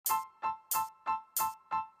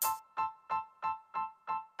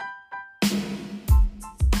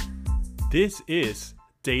This is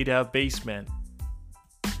Data Basement.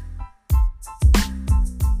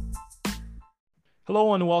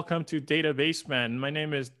 Hello and welcome to Data Basement. My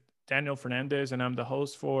name is Daniel Fernandez and I'm the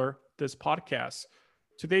host for this podcast.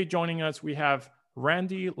 Today joining us, we have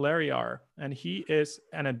Randy Lariar, and he is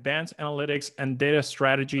an advanced analytics and data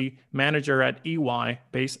strategy manager at EY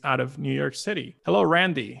based out of New York City. Hello,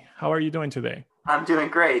 Randy. How are you doing today? I'm doing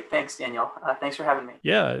great. Thanks, Daniel. Thanks for having me.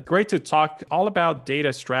 Yeah, great to talk all about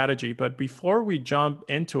data strategy. But before we jump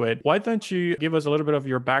into it, why don't you give us a little bit of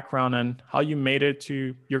your background and how you made it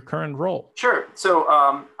to your current role? Sure. So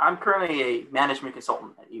I'm currently a management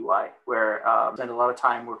consultant at EY, where I spend a lot of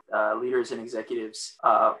time with leaders and executives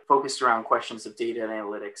focused around questions of data and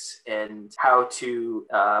analytics and how to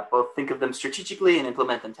both think of them strategically and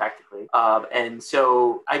implement them tactically. And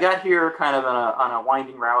so I got here kind of on a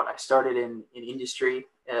winding route. I started in industry,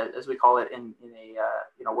 as we call it, in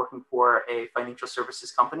a working for a financial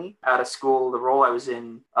services company. Out of school, the role I was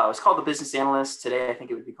in was called the business analyst. Today, I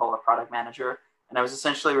think it would be called a product manager. And I was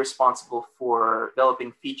essentially responsible for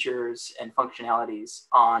developing features and functionalities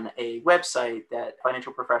on a website that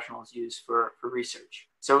financial professionals use for research.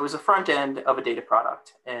 So it was a front end of a data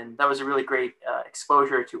product. And that was a really great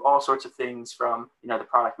exposure to all sorts of things from, the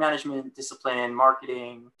product management, discipline,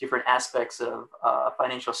 marketing, different aspects of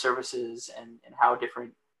financial services and how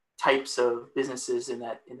different types of businesses in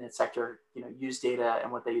that sector, use data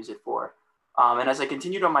and what they use it for. And as I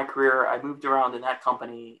continued on my career, I moved around in that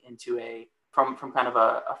company into from kind of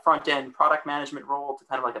a front-end product management role to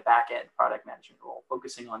kind of like a back-end product management role,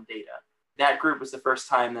 focusing on data. That group was the first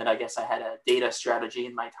time that I guess I had a data strategy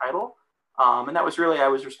in my title. And that was really, I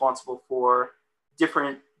was responsible for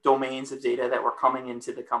different domains of data that were coming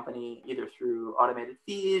into the company, either through automated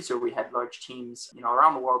feeds or we had large teams,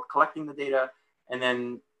 around the world collecting the data and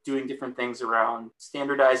then doing different things around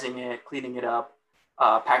standardizing it, cleaning it up,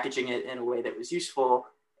 packaging it in a way that was useful,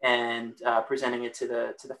 and presenting it to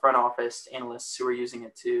the front office analysts who are using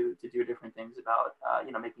it to do different things about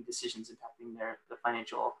making decisions impacting the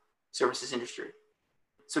financial services industry.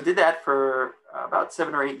 So did that for about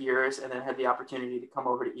 7 or 8 years, and then had the opportunity to come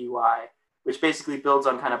over to EY, which basically builds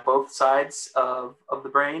on kind of both sides of the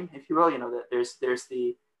brain, if you will. That there's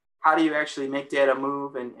the how do you actually make data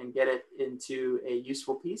move and get it into a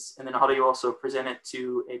useful piece, and then how do you also present it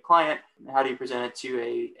to a client, and how do you present it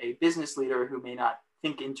to a business leader who may not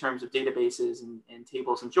think in terms of databases and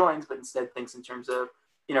tables and joins, but instead thinks in terms of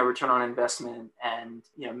return on investment and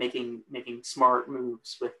making smart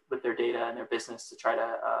moves with their data and their business to try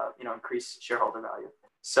to increase shareholder value.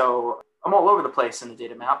 So I'm all over the place in the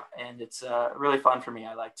data map, and it's really fun for me.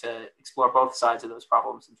 I like to explore both sides of those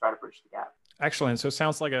problems and try to bridge the gap. Excellent. So it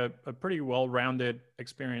sounds like a pretty well-rounded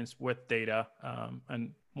experience with data,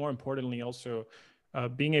 and more importantly also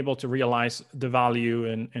being able to realize the value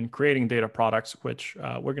in creating data products, which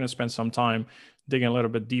we're going to spend some time digging a little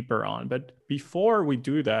bit deeper on. But before we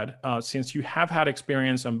do that, since you have had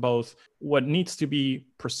experience on both what needs to be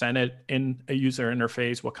presented in a user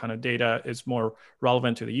interface, what kind of data is more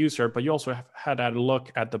relevant to the user, but you also have had a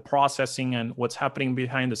look at the processing and what's happening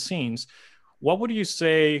behind the scenes, what would you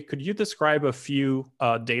say, could you describe a few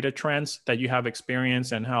data trends that you have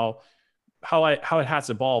experienced and how it has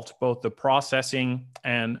evolved, both the processing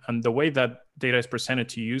and the way that data is presented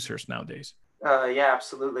to users nowadays? Yeah,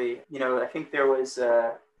 absolutely. I think there was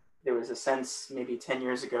a sense maybe 10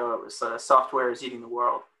 years ago, it was software is eating the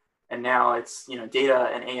world. And now it's,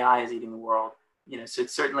 data and AI is eating the world. So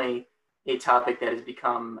it's certainly a topic that has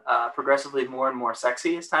become progressively more and more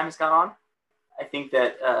sexy as time has gone on. I think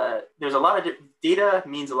that there's a lot of data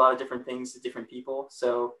means a lot of different things to different people.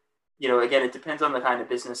 So again, it depends on the kind of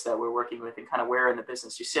business that we're working with and kind of where in the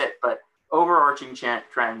business you sit. But overarching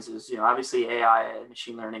trends is, obviously AI and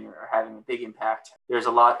machine learning are having a big impact. There's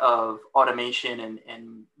a lot of automation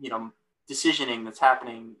and decisioning that's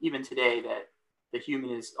happening even today that the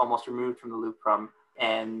human is almost removed from the loop from.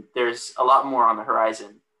 And there's a lot more on the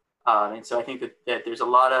horizon. And so I think that there's a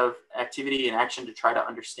lot of activity and action to try to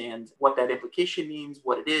understand what that implication means,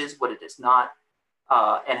 what it is not,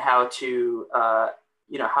 and how to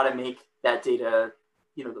how to make that data,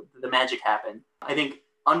 the magic happen. I think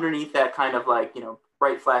underneath that kind of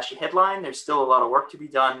bright, flashy headline, there's still a lot of work to be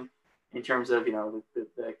done in terms of,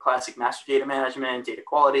 the classic master data management, data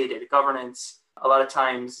quality, data governance. A lot of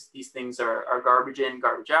times these things are garbage in,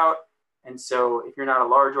 garbage out. And so if you're not a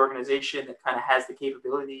large organization that kind of has the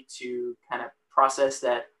capability to kind of process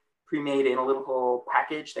that pre-made analytical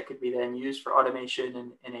package that could be then used for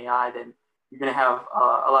automation and AI, then you're going to have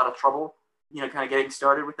a lot of trouble, kind of getting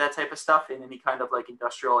started with that type of stuff in any kind of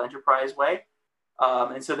industrial enterprise way.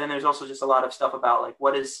 And so then there's also just a lot of stuff about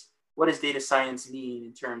what is what does data science mean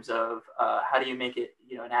in terms of how do you make it,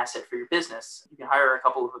 an asset for your business? You can hire a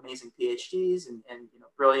couple of amazing PhDs and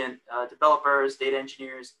brilliant developers, data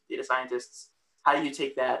engineers, data scientists. How do you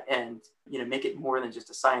take that and make it more than just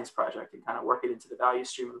a science project and kind of work it into the value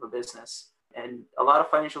stream of a business? And a lot of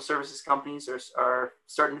financial services companies are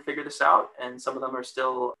starting to figure this out, and some of them are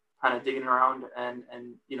still kind of digging around, and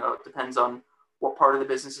it depends on what part of the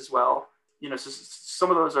business as well. So some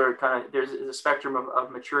of those are kind of, there's a spectrum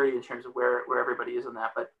of maturity in terms of where everybody is on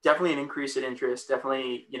that, but definitely an increase in interest.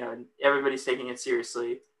 Definitely, everybody's taking it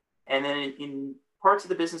seriously. And then in parts of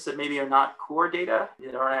the business that maybe are not core data,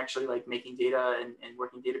 that aren't actually like making data and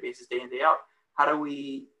working databases day in, day out, how do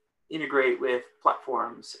we integrate with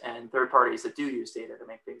platforms and third parties that do use data to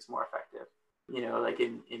make things more effective? Like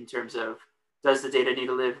in terms of, does the data need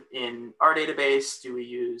to live in our database? Do we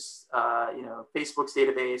use, Facebook's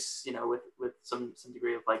database, with some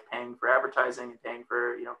degree of like paying for advertising and paying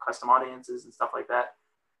for, custom audiences and stuff like that?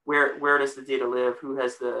 Where does the data live? Who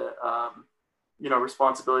has the,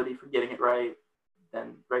 responsibility for getting it right?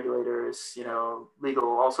 Then regulators, legal,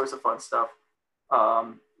 all sorts of fun stuff.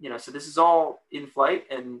 So this is all in flight,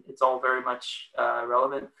 and it's all very much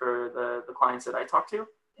relevant for the clients that I talk to.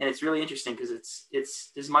 And it's really interesting because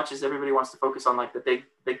it's as much as everybody wants to focus on like the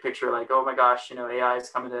big picture, like, oh my gosh, AI is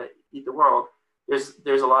coming to eat the world.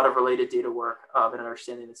 There's a lot of related data work and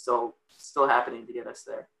understanding that's still happening to get us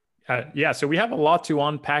there. Yeah, so we have a lot to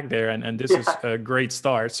unpack there, and this is a great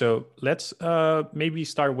start. So let's maybe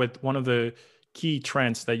start with one of the key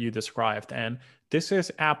trends that you described. And this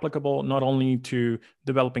is applicable not only to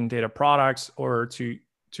developing data products or to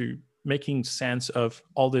making sense of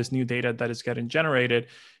all this new data that is getting generated.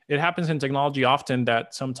 It happens in technology often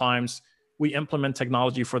that sometimes we implement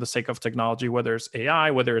technology for the sake of technology, whether it's AI,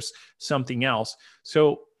 whether it's something else.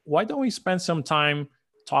 So why don't we spend some time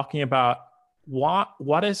talking about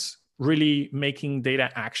what is really making data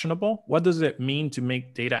actionable? What does it mean to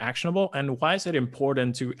make data actionable? And why is it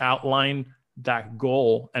important to outline that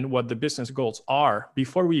goal and what the business goals are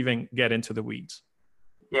before we even get into the weeds?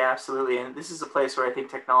 Yeah, absolutely. And this is a place where I think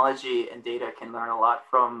technology and data can learn a lot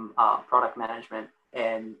from product management.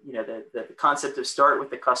 And the concept of start with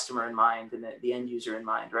the customer in mind and the end user in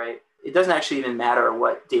mind, right? It doesn't actually even matter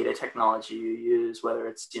what data technology you use, whether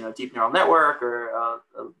it's deep neural network or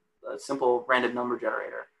a simple random number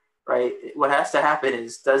generator, right? What has to happen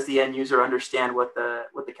is, does the end user understand what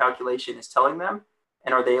the calculation is telling them,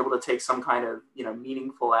 and are they able to take some kind of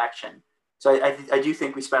meaningful action? So I do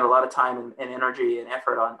think we spend a lot of time and energy and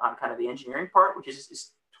effort on kind of the engineering part, which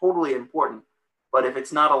is totally important. But if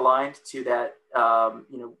it's not aligned to that,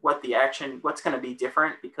 what's going to be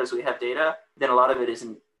different because we have data, then a lot of it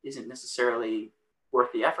isn't necessarily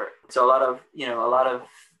worth the effort. So a lot of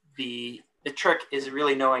the trick is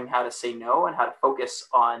really knowing how to say no and how to focus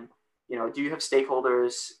on, do you have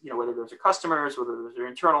stakeholders, whether those are customers, whether those are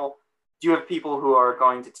internal. Do you have people who are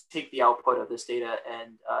going to take the output of this data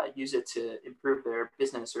and use it to improve their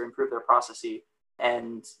business or improve their processes?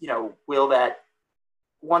 And, will that,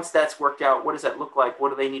 once that's worked out, what does that look like? What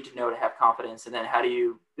do they need to know to have confidence? And then how do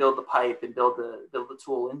you build the pipe and build the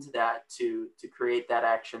tool into that to create that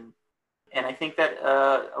action? And I think that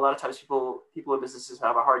a lot of times people in businesses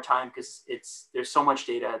have a hard time because there's so much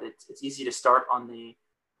data that it's easy to start on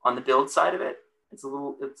the build side of it. It's a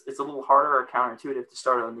little harder or counterintuitive to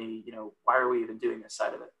start on the, why are we even doing this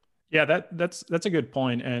side of it? Yeah, that's a good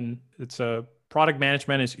point. And product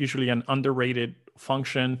management is usually an underrated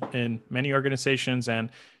function in many organizations. And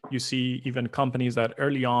you see even companies that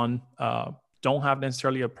early on don't have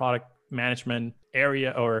necessarily a product management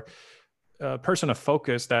area or a person of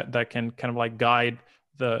focus that can kind of like guide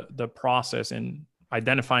the process in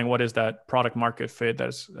identifying what is that product market fit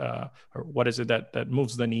or what is it that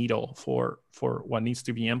moves the needle for what needs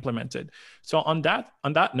to be implemented. So on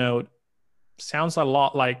that note, sounds a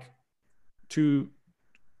lot like to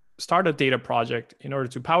start a data project. In order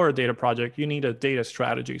to power a data project, you need a data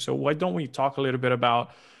strategy. So why don't we talk a little bit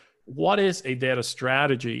about what is a data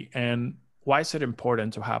strategy and why is it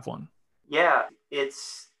important to have one? Yeah,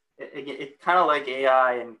 it's kind of like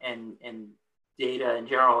AI and data in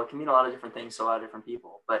general. It can mean a lot of different things to a lot of different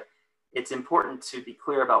people, but it's important to be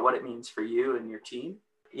clear about what it means for you and your team.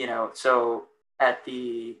 So at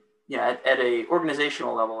the at a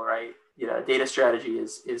organizational level, right? Data strategy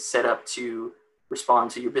is set up to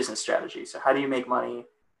respond to your business strategy. So how do you make money?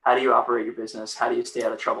 How do you operate your business? How do you stay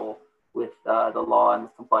out of trouble with the law and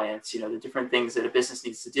with compliance? The different things that a business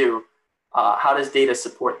needs to do. How does data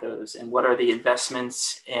support those? And what are the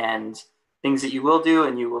investments and things that you will do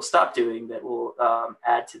and you will stop doing that will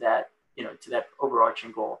add to that, to that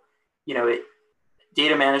overarching goal?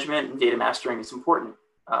 Data management and data mastering is important.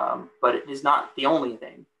 but it is not the only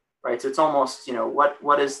thing, right? So it's almost, what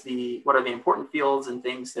are the important fields and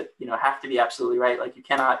things that, have to be absolutely right. Like you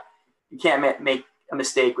can't make a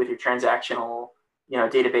mistake with your transactional,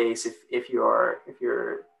 database. If you're,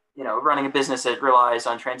 running a business that relies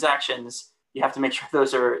on transactions, you have to make sure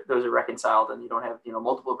those are reconciled, and you don't have,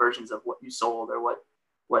 multiple versions of what you sold or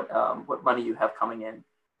what money you have coming in.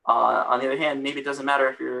 On the other hand, maybe it doesn't matter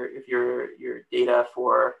if your data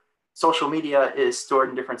for social media is stored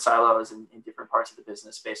in different silos in different parts of the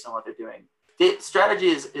business based on what they're doing. Strategy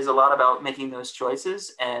is a lot about making those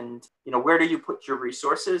choices, and where do you put your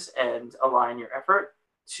resources and align your effort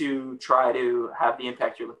to try to have the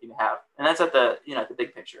impact you're looking to have. And that's at the the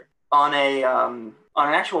big picture. On an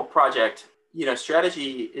actual project,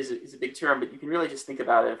 strategy is a big term, but you can really just think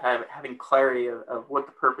about it of having clarity of what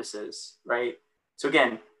the purpose is, right? So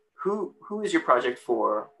again, who is your project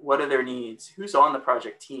for? What are their needs? Who's on the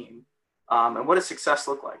project team? And what does success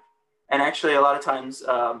look like? And actually, a lot of times,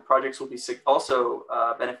 projects will be also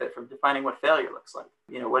benefit from defining what failure looks like.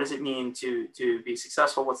 What does it mean to be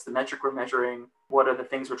successful? What's the metric we're measuring? What are the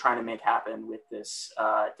things we're trying to make happen with this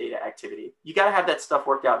data activity? You got to have that stuff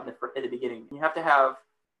worked out at the beginning. You have to have,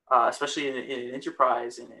 especially in an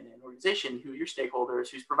enterprise and in an organization, who are your stakeholders,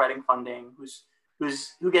 who's providing funding,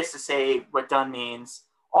 who gets to say what done means.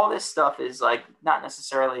 All this stuff is like not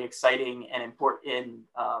necessarily exciting and important,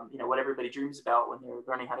 what everybody dreams about when they're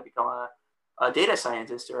learning how to become a data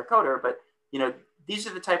scientist or a coder. But, these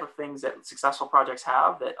are the type of things that successful projects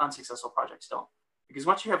have that unsuccessful projects don't. Because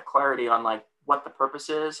once you have clarity on like what the purpose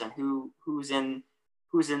is and who's in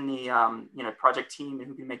the project team and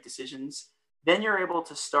who can make decisions, then you're able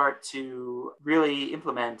to start to really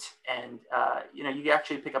implement, and you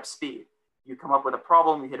actually pick up speed. You come up with a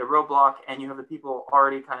problem, you hit a roadblock, and you have the people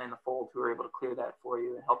already kind of in the fold who are able to clear that for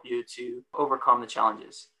you and help you to overcome the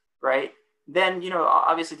challenges, right? Then,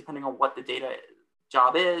 obviously, depending on what the data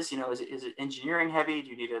job is it engineering heavy? Do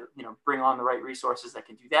you need to, bring on the right resources that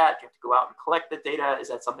can do that? Do you have to go out and collect the data? Is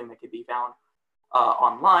that something that could be found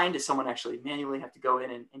online? Does someone actually manually have to go in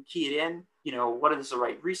and key it in? What is the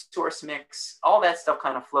right resource mix? All that stuff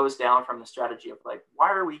kind of flows down from the strategy of like, why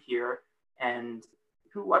are we here? And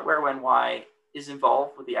who, what, where, when, why is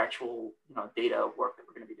involved with the actual, data work that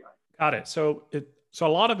we're going to be doing. Got it. So a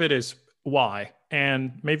lot of it is why,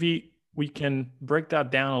 and maybe we can break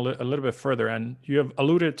that down a little bit further. And you have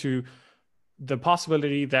alluded to the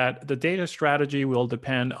possibility that the data strategy will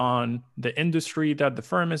depend on the industry that the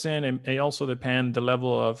firm is in, and it also depend the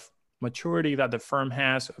level of maturity that the firm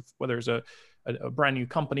has, whether it's a brand new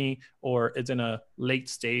company or it's in a late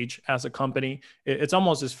stage as a company.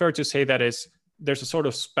 It's fair to say that there's a sort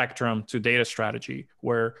of spectrum to data strategy,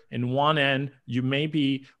 where in one end, you may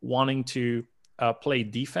be wanting to play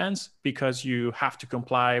defense because you have to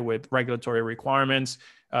comply with regulatory requirements.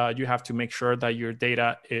 You have to make sure that your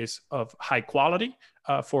data is of high quality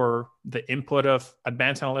for the input of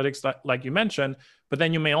advanced analytics, like you mentioned. But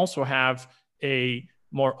then you may also have a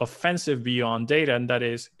more offensive view on data, and that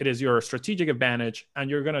is, it is your strategic advantage, and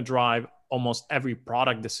you're going to drive almost every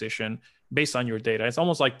product decision based on your data. It's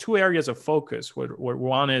almost like two areas of focus, where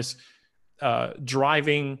one is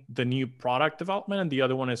driving the new product development, and the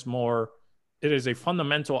other one is it is a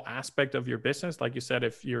fundamental aspect of your business. Like you said,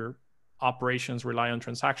 if your operations rely on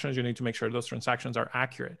transactions, you need to make sure those transactions are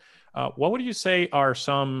accurate. What would you say are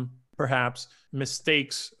some perhaps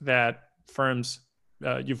mistakes that firms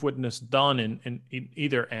you've witnessed done in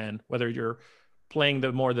either end, whether you're playing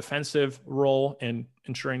the more defensive role in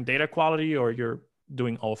ensuring data quality or you're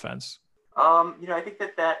doing offense? I think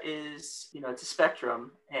that is, it's a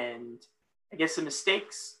spectrum, and I guess the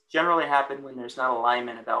mistakes generally happen when there's not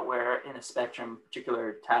alignment about where in a spectrum a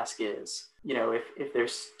particular task is. If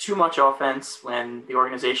there's too much offense when the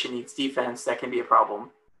organization needs defense, that can be a problem,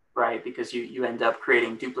 right? Because you end up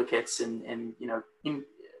creating duplicates and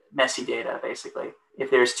messy data, basically.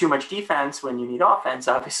 If there's too much defense when you need offense,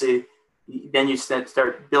 obviously, then you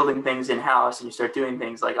start building things in-house, and you start doing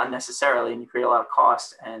things like unnecessarily, and you create a lot of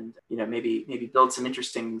cost, and maybe build some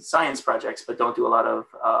interesting science projects, but don't do a lot of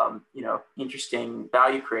interesting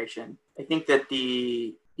value creation. I think that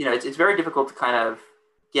it's very difficult to kind of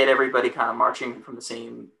get everybody kind of marching from the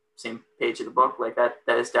same page of the book. Like that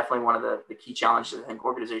is definitely one of the key challenges I think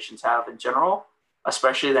organizations have in general,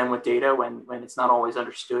 especially then with data when it's not always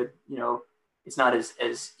understood. It's not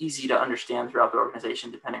as easy to understand throughout the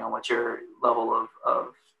organization, depending on what your level of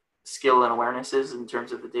skill and awareness is in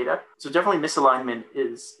terms of the data. So definitely misalignment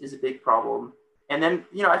is a big problem. And then,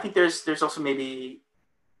 I think there's also maybe,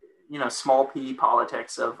 small p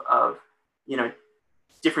politics of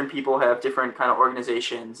different people have different kind of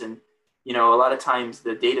organizations, and a lot of times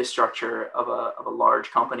the data structure of a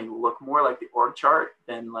large company will look more like the org chart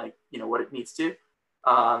than like, what it needs to.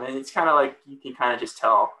 And it's kind of like, you can kind of just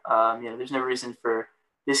tell, there's no reason for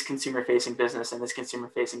this consumer facing business and this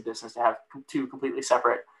consumer facing business to have two completely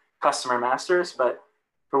separate customer masters, but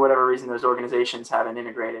for whatever reason, those organizations haven't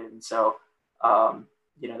integrated. And so,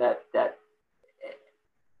 that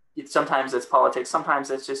sometimes that's politics. Sometimes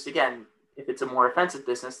that's just, again, if it's a more offensive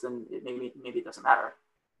business, then maybe it doesn't matter.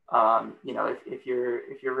 If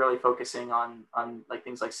you're really focusing on like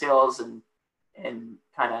things like sales and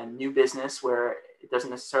kind of new business where it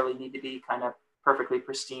doesn't necessarily need to be kind of perfectly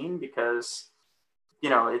pristine, because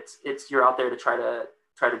it's you're out there to try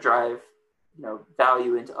to drive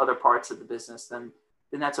value into other parts of the business, then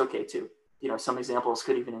that's okay too. Some examples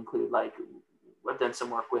could even include, like, I've done some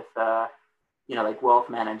work with like wealth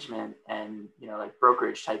management and like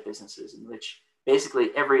brokerage type businesses, in which basically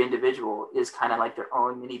every individual is kind of like their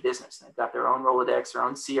own mini business. They've got their own Rolodex, their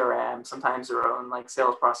own CRM, sometimes their own like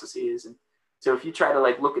sales processes. And so if you try to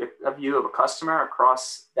like look at a view of a customer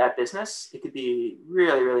across that business, it could be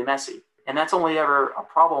really, really messy. And that's only ever a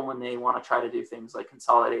problem when they want to try to do things like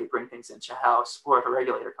consolidate, bring things into house, or if a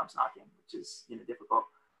regulator comes knocking, which is difficult.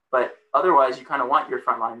 But otherwise, you kind of want your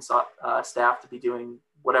frontline staff to be doing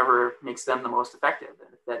whatever makes them the most effective.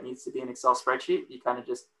 And if that needs to be an Excel spreadsheet, you kind of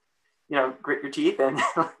just grit your teeth and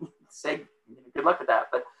say good luck with that.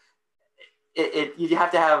 But you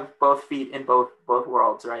have to have both feet in both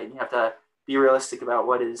worlds, right? And you have to be realistic about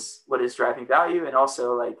what is driving value, and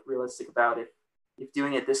also like realistic about if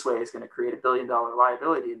doing it this way is going to create $1 billion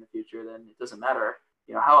liability in the future, then it doesn't matter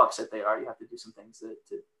how upset they are. You have to do some things to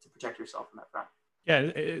protect yourself from that front. Yeah,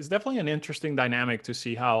 it's definitely an interesting dynamic to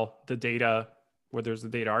see how the data, where there's the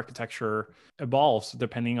data architecture, evolves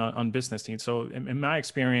depending on business needs. So in my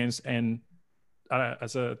experience, and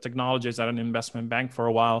as a technologist at an investment bank for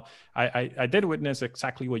a while, I did witness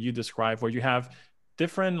exactly what you described, where you have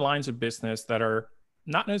different lines of business that are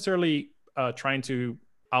not necessarily trying to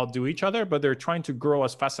outdo each other, but they're trying to grow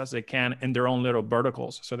as fast as they can in their own little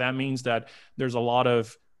verticals. So that means that there's a lot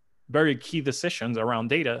of very key decisions around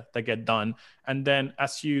data that get done. And then,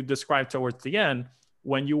 as you described towards the end,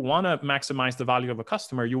 when you want to maximize the value of a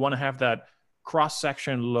customer, you want to have that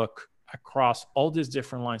cross-section look across all these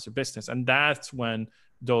different lines of business. And that's when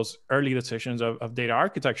those early decisions of data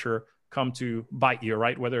architecture come to bite you,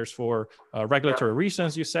 right? Whether it's for regulatory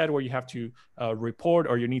reasons, you said, where you have to report,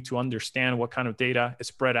 or you need to understand what kind of data is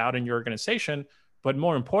spread out in your organization. But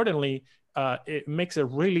more importantly, it makes it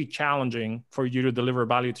really challenging for you to deliver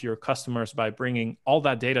value to your customers by bringing all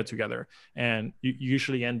that data together. And you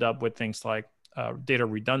usually end up with things like data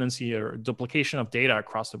redundancy or duplication of data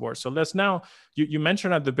across the board. So let's now, you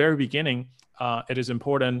mentioned at the very beginning, it is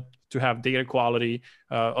important to have data quality.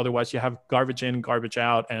 Otherwise you have garbage in, garbage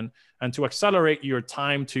out, and to accelerate your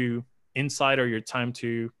time to insight or your time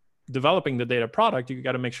to developing the data product, you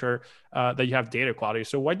got to make sure that you have data quality.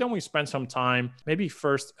 So why don't we spend some time maybe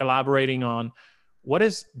first elaborating on what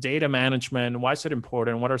is data management? Why is it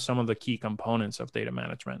important? What are some of the key components of data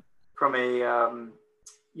management? From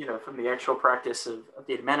from the actual practice of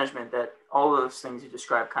data management, that all of those things you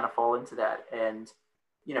described kind of fall into that. And,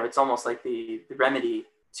 it's almost like the remedy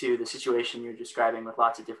to the situation you're describing with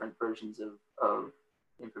lots of different versions of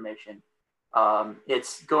information.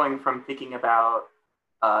 It's going from thinking about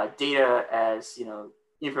data as,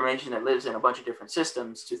 information that lives in a bunch of different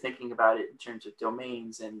systems, to thinking about it in terms of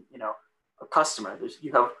domains and, a customer.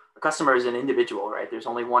 You have a customer as an individual, right? There's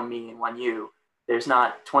only one me and one you. There's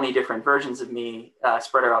not 20 different versions of me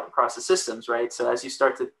spread out across the systems, right? So as you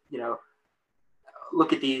start to,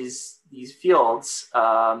 look at these fields,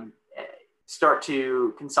 start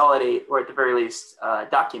to consolidate, or at the very least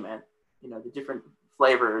document, the different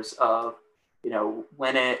flavors of,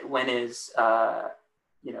 when is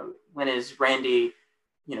Randy,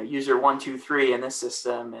 user 123 in this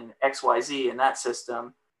system and XYZ in that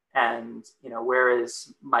system. And,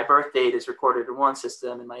 whereas my birth date is recorded in one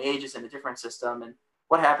system and my age is in a different system. And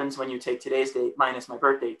what happens when you take today's date minus my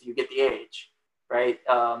birth date? Do you get the age, right?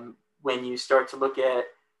 When you start to look at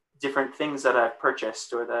different things that I've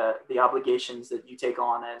purchased, or the obligations that you take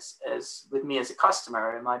on as with me as a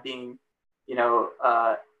customer, am I being,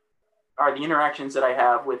 are the interactions that I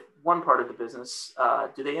have with one part of the business,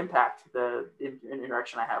 do they impact the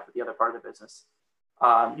interaction I have with the other part of the business?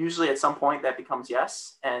 Usually at some point that becomes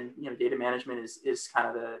yes. And, data management is kind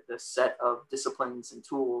of the set of disciplines and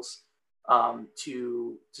tools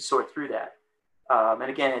to sort through that. And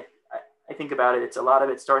again, I think about it, a lot of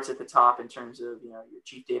it starts at the top in terms of, your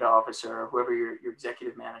chief data officer, or whoever your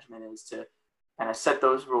executive management is, to kind of set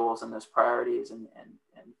those rules and those priorities and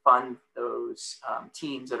fund those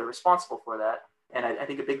teams that are responsible for that. And I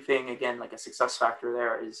think a big thing, again, like a success factor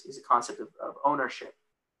there is a concept of ownership,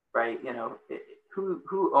 right?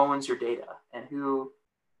 Who owns your data, and who,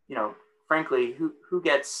 frankly, who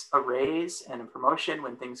gets a raise and a promotion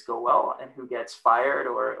when things go well, and who gets fired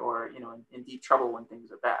or in deep trouble when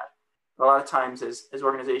things are bad. A lot of times as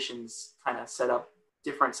organizations kind of set up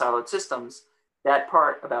different siloed systems, that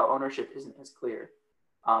part about ownership isn't as clear.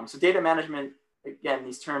 So data management, again,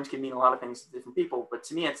 these terms can mean a lot of things to different people, but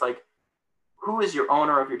to me, it's like, who is your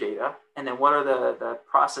owner of your data? And then what are the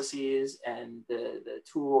processes and the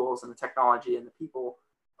tools and the technology and the people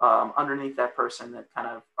underneath that person that kind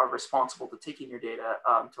of are responsible to taking your data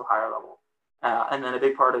to a higher level? And then a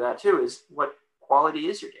big part of that too is, what quality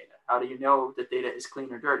is your data? How do you know that data is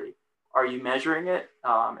clean or dirty? Are you measuring it?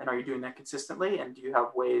 And are you doing that consistently? And do you have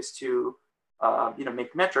ways to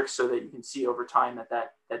make metrics so that you can see over time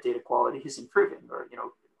that data quality is improving, or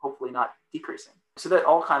hopefully not decreasing? So that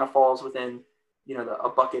all kind of falls within a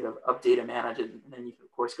bucket of data management. And then you can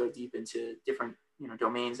of course go deep into different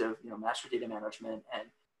domains of master data management and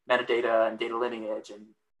metadata and data lineage, and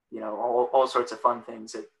all sorts of fun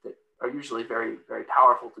things that are usually very, very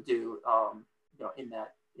powerful to do in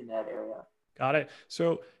that area. Got it.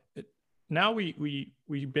 So now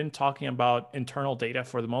we've been talking about internal data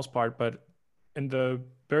for the most part, but in the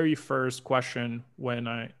very first question, when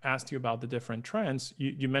I asked you about the different trends,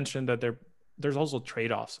 you mentioned that there's also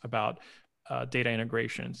trade-offs about data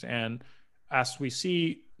integrations. And as we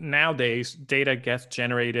see nowadays, data gets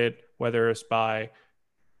generated, whether it's by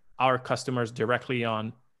our customers directly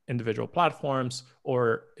on individual platforms,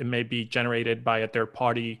 or it may be generated by a third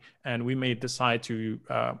party, and we may decide to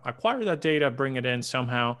acquire that data, bring it in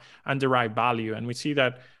somehow, and derive value. And we see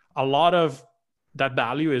that a lot of that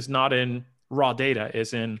value is not in raw data,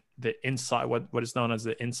 is in the insight, what is known as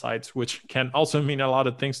the insights, which can also mean a lot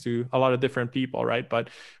of things to a lot of different people, right? But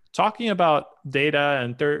talking about data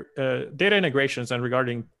and data integrations and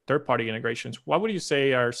regarding third-party integrations, what would you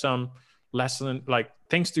say are some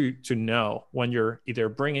things to know when you're either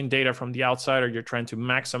bringing data from the outside, or you're trying to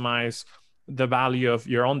maximize the value of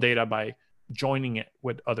your own data by joining it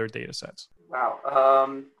with other data sets?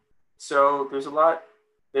 Wow. So there's a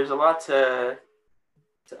lot to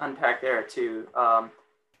unpack there too.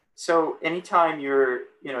 So anytime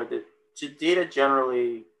the data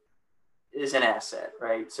generally is an asset,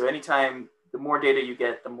 right? So anytime the more data you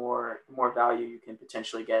get, the more value you can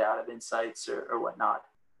potentially get out of insights or whatnot.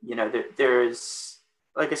 There's,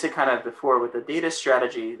 like I said kind of before, with the data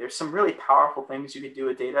strategy, there's some really powerful things you could do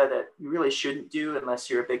with data that you really shouldn't do unless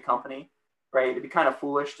you're a big company, right? It'd be kind of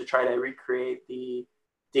foolish to try to recreate the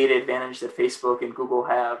data advantage that Facebook and Google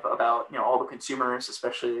have about all the consumers,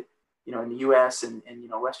 especially in the U.S. and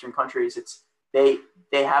Western countries. They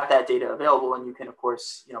have that data available, and you can of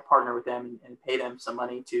course partner with them and pay them some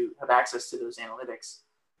money to have access to those analytics.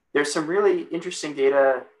 There's some really interesting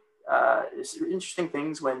data. Interesting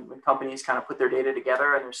things when companies kind of put their data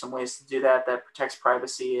together, and there's some ways to do that protects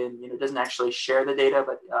privacy and doesn't actually share the data,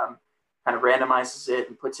 but kind of randomizes it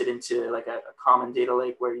and puts it into like a common data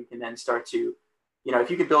lake, where you can then start to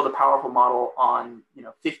if you could build a powerful model on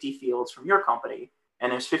 50 fields from your company,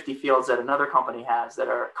 and there's 50 fields that another company has that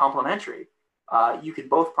are complementary, you could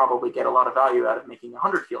both probably get a lot of value out of making a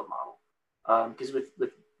 100-field model, because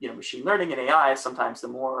with machine learning and AI, sometimes the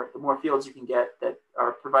more fields you can get that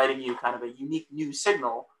are providing you kind of a unique new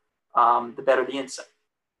signal, the better the insight,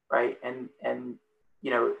 right? And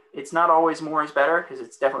it's not always more is better, because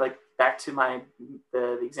it's definitely like back to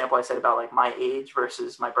the example I said about like my age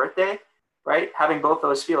versus my birthday, right? Having both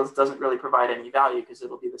those fields doesn't really provide any value, because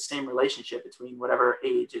it'll be the same relationship between whatever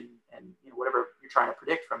age and whatever you're trying to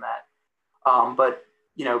predict from that. But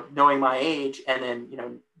knowing my age, and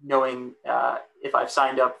then knowing if I've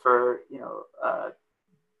signed up for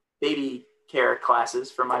baby care classes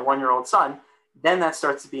for my 1-year-old son, then that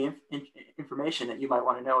starts to be information that you might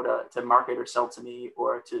want to know to market or sell to me,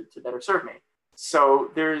 or to better serve me. So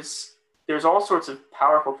there's all sorts of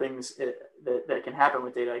powerful things that can happen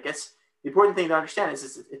with data. I guess the important thing to understand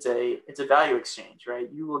is it's a value exchange, right?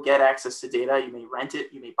 You will get access to data. You may rent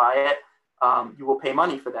it, you may buy it. You will pay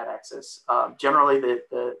money for that access. Generally,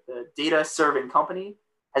 the data serving company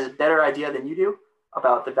has a better idea than you do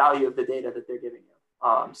about the value of the data that they're giving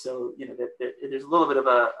you. So there's a little bit of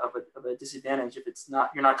a disadvantage if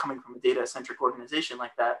you're not coming from a data centric organization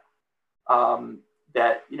like that.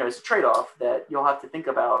 That is a trade off that you'll have to think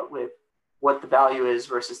about with what the value is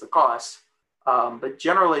versus the cost. But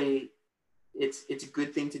generally, it's a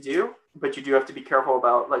good thing to do, but you do have to be careful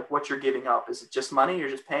about like what you're giving up. Is it just money? You're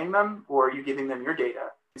just paying them, or are you giving them your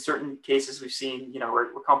data? In certain cases, we've seen, where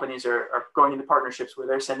companies are going into partnerships where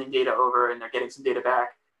they're sending data over and they're getting some data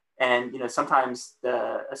back. And, sometimes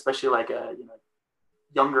especially like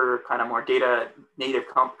younger, kind of more data native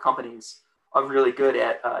companies are really good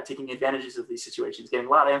at taking advantages of these situations, getting a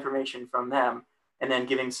lot of information from them, and then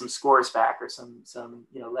giving some scores back or some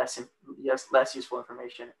less useful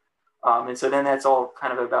information. And so then that's all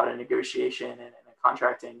kind of about a negotiation and a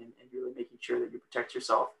contracting and really making sure that you protect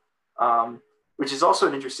yourself, which is also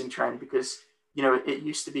an interesting trend because it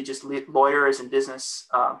used to be just lawyers and business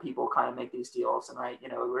people kind of make these deals, and right,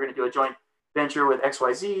 we're going to do a joint venture with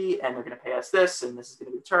XYZ and they're going to pay us this and this is going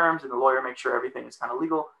to be the terms, and the lawyer makes sure everything is kind of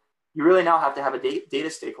legal. You really now have to have a data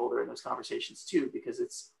stakeholder in those conversations too, because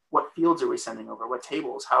it's what fields are we sending over, what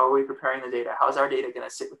tables, how are we preparing the data, how is our data going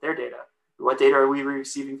to sit with their data, what data are we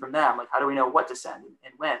receiving from them, like how do we know what to send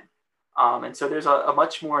and when. And so there's a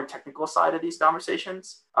much more technical side of these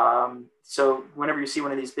conversations. So whenever you see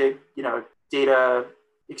one of these big data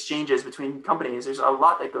exchanges between companies, there's a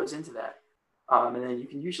lot that goes into that. And then you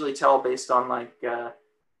can usually tell based on like,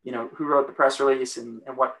 who wrote the press release and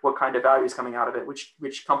what kind of value is coming out of it,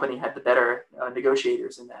 which company had the better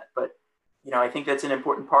negotiators in that. But, I think that's an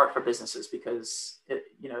important part for businesses because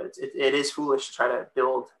it is foolish to try to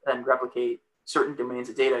build and replicate certain domains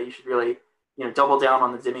of data. You should really, double down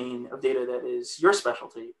on the domain of data that is your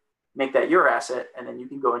specialty, make that your asset, and then you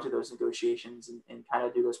can go into those negotiations and kind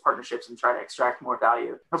of do those partnerships and try to extract more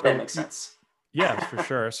value. Hope that makes sense. Yes, for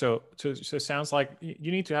sure. So it sounds like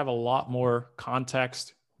you need to have a lot more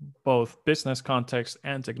context, both business context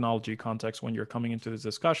and technology context when you're coming into these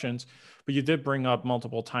discussions. But you did bring up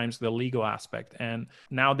multiple times the legal aspect. And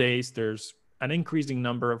nowadays there's an increasing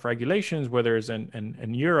number of regulations, whether it's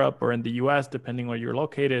in Europe or in the US, depending where you're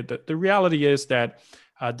located. The reality is that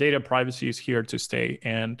data privacy is here to stay.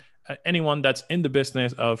 And anyone that's in the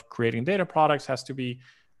business of creating data products has to be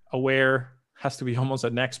aware, has to be almost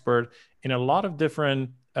an expert in a lot of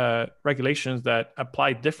different regulations that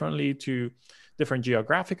apply differently to different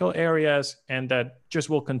geographical areas, and that just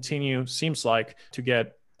will continue, seems like, to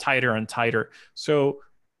get tighter and tighter. So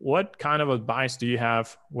what kind of advice do you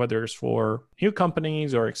have, whether it's for new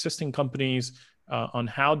companies or existing companies, on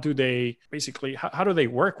how do they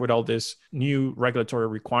work with all this new regulatory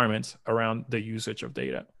requirements around the usage of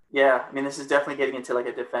data? Yeah, I mean, this is definitely getting into like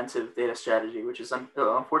a defensive data strategy, which is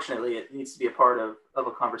unfortunately, it needs to be a part of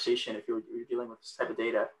a conversation if you're dealing with this type of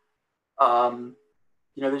data.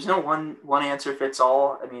 There's no one answer fits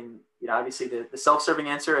all. I mean, obviously the self-serving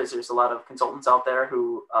answer is there's a lot of consultants out there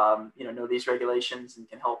who, know these regulations and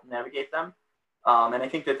can help navigate them. And I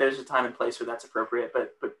think that there's a time and place where that's appropriate.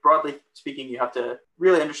 But broadly speaking, you have to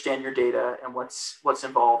really understand your data and what's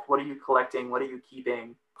involved. What are you collecting? What are you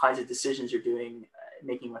keeping? Kinds of decisions you're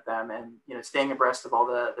making with them, and staying abreast of all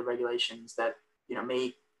the regulations that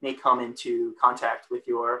may come into contact with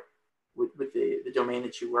the domain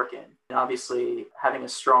that you work in. And obviously, having a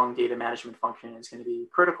strong data management function is going to be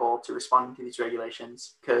critical to responding to these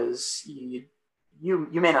regulations, because you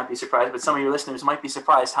may not be surprised, but some of your listeners might be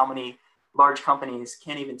surprised how many large companies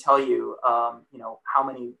can't even tell you, how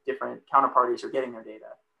many different counterparties are getting their data,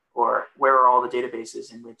 or where are all the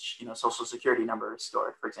databases in which social security number is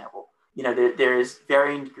stored, for example. There's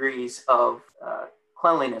varying degrees of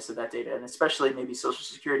cleanliness of that data, and especially maybe social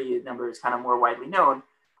security number is kind of more widely known.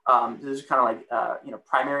 Those are kind of like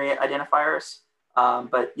primary identifiers,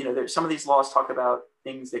 but there's some of these laws talk about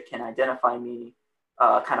things that can identify me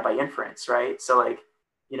kind of by inference, right? So like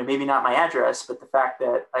maybe not my address, but the fact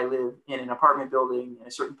that I live in an apartment building in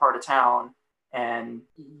a certain part of town and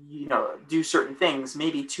do certain things,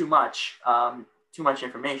 maybe too much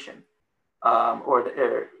information,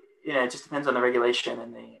 it just depends on the regulation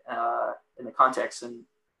and the context. And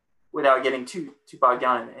without getting too bogged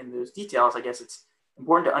down in those details, I guess it's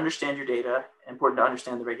important to understand your data, important to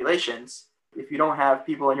understand the regulations. If you don't have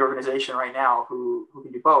people in your organization right now who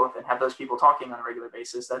can do both and have those people talking on a regular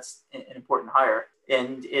basis, that's an important hire.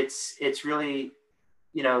 And it's really,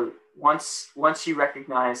 once you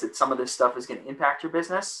recognize that some of this stuff is going to impact your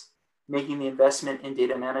business, making the investment in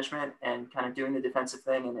data management and kind of doing the defensive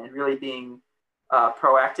thing and really being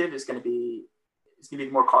proactive is going to be the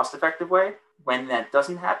more cost-effective way. When that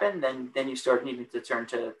doesn't happen, then you start needing to turn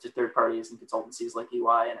to third parties and consultancies like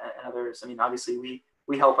EY and others. I mean, obviously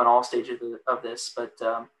we help in all stages of this, but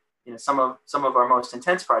some of our most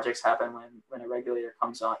intense projects happen when a regulator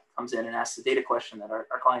comes in and asks a data question that our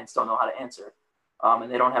clients don't know how to answer,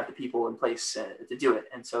 and they don't have the people in place to do it.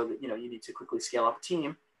 And so you need to quickly scale up a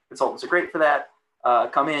team. Consultants are great for that.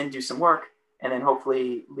 Come in, do some work, and then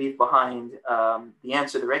hopefully leave behind the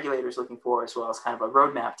answer the regulator is looking for, as well as kind of a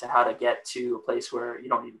roadmap to how to get to a place where you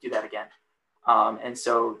don't need to do that again. And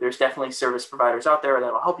so there's definitely service providers out there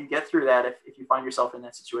that will help you get through that if you find yourself in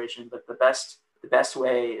that situation. But the best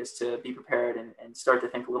way is to be prepared and start to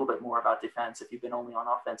think a little bit more about defense if you've been only on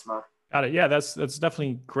offense mode. Got it. Yeah, that's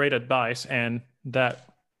definitely great advice, and that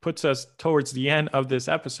puts us towards the end of this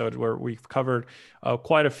episode where we've covered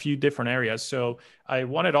quite a few different areas. So I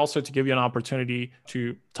wanted also to give you an opportunity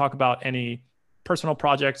to talk about any personal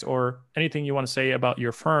projects or anything you want to say about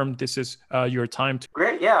your firm. This is your time to.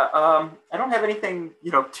 Great. Yeah. I don't have anything,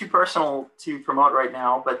 too personal to promote right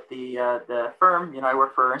now, but the firm, I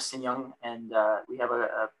work for Ernst & Young, and we have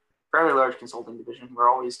a fairly large consulting division. We're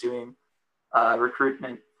always doing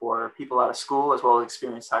recruitment for people out of school as well as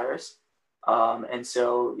experienced hires. And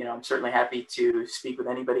so, I'm certainly happy to speak with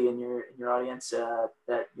anybody in your audience that,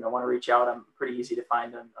 want to reach out. I'm pretty easy to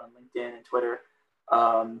find on LinkedIn and Twitter.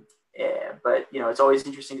 But, it's always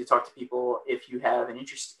interesting to talk to people if you have an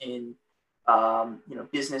interest in,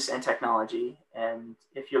 business and technology. And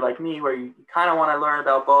if you're like me, where you kind of want to learn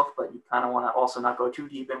about both, but you kind of want to also not go too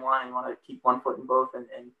deep in one, and you want to keep one foot in both.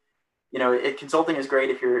 And consulting is great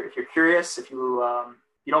if you're curious, if you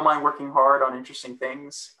don't mind working hard on interesting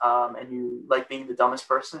things, and you like being the dumbest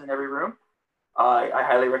person in every room. I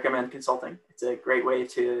highly recommend consulting. It's a great way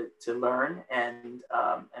to learn and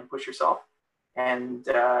push yourself. And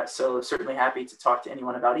so certainly happy to talk to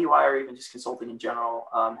anyone about EY or even just consulting in general.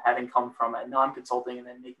 Having come from a non-consulting and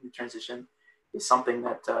then making the transition is something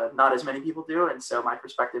that not as many people do. And so my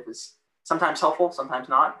perspective is sometimes helpful, sometimes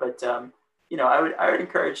not. But I would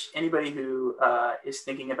encourage anybody who is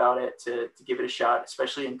thinking about it to give it a shot,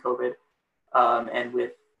 especially in COVID, and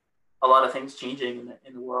with a lot of things changing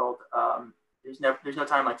in the world. There's no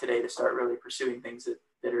time like today to start really pursuing things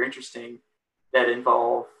that are interesting, that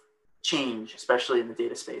involve change, especially in the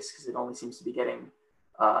data space, because it only seems to be getting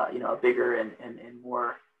a bigger and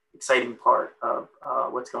more exciting part of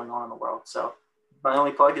what's going on in the world. So my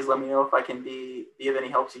only plug is let me know if I can be of any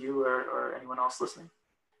help to you or anyone else listening.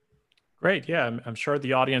 Great. Yeah, I'm sure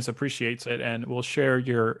the audience appreciates it, and we'll share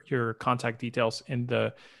your contact details in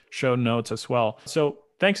the show notes as well. So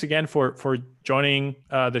thanks again for joining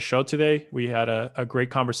the show today. We had a great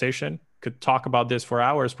conversation. Could talk about this for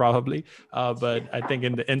hours probably, but I think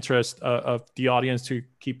in the interest of the audience to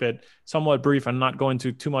keep it somewhat brief and not go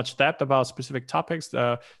into too much depth about specific topics,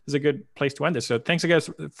 is a good place to end this. So thanks again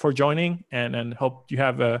for joining, and hope you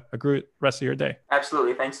have a great rest of your day.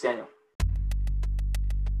 Absolutely. Thanks, Daniel.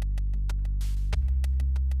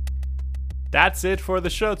 That's it for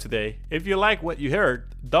the show today. If you like what you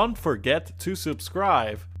heard, don't forget to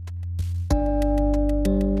subscribe.